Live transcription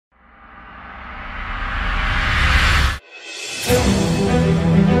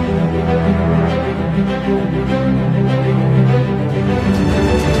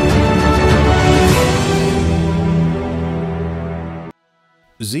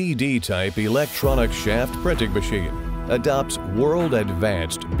ZD-type electronic shaft printing machine adopts world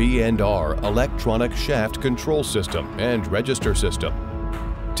advanced B&R electronic shaft control system and register system.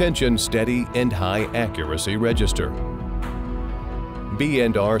 Tension steady and high accuracy register.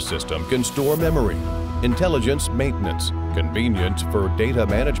 B&R system can store memory, intelligence maintenance, convenience for data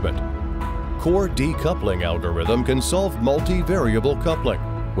management. Core decoupling algorithm can solve multi-variable coupling.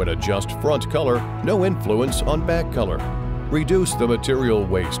 When adjust front color, no influence on back color. Reduce the material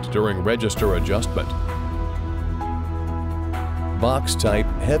waste during register adjustment. Box-type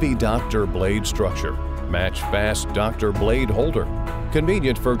heavy doctor blade structure. Match fast doctor blade holder.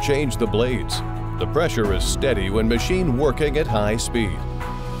 Convenient for change the blades. The pressure is steady when machine working at high speed.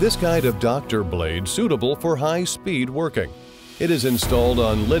 This kind of doctor blade suitable for high-speed working. It is installed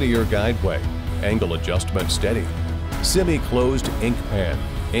on linear guideway. Angle adjustment steady. Semi-closed ink pan.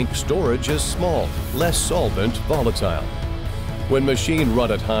 Ink storage is small, less solvent, volatile. When machine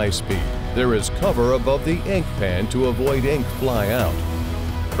run at high speed, there is cover above the ink pan to avoid ink fly out.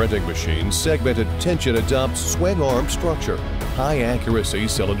 Printing machine segmented tension adopts swing arm structure, high accuracy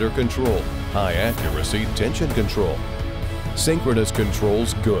cylinder control, high accuracy tension control. Synchronous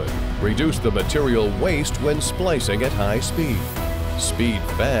controls good. Reduce the material waste when splicing at high speed. Speed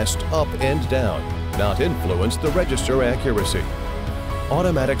fast up and down, not influence the register accuracy.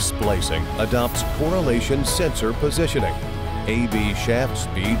 Automatic splicing adopts correlation sensor positioning. AB shaft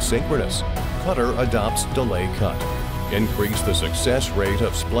speed synchronous. Cutter adopts delay cut. Increase the success rate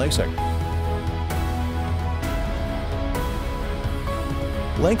of splicing.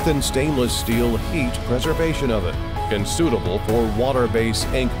 Lengthened stainless steel heat preservation oven. And suitable for water-based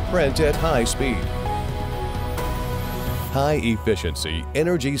ink print at high speed. High efficiency,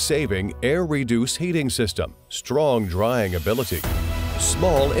 energy-saving, air-reduced heating system. Strong drying ability.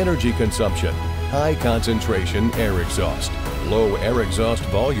 Small energy consumption. High concentration air exhaust. Low air exhaust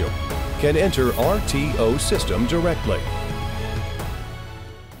volume. Can enter RTO system directly.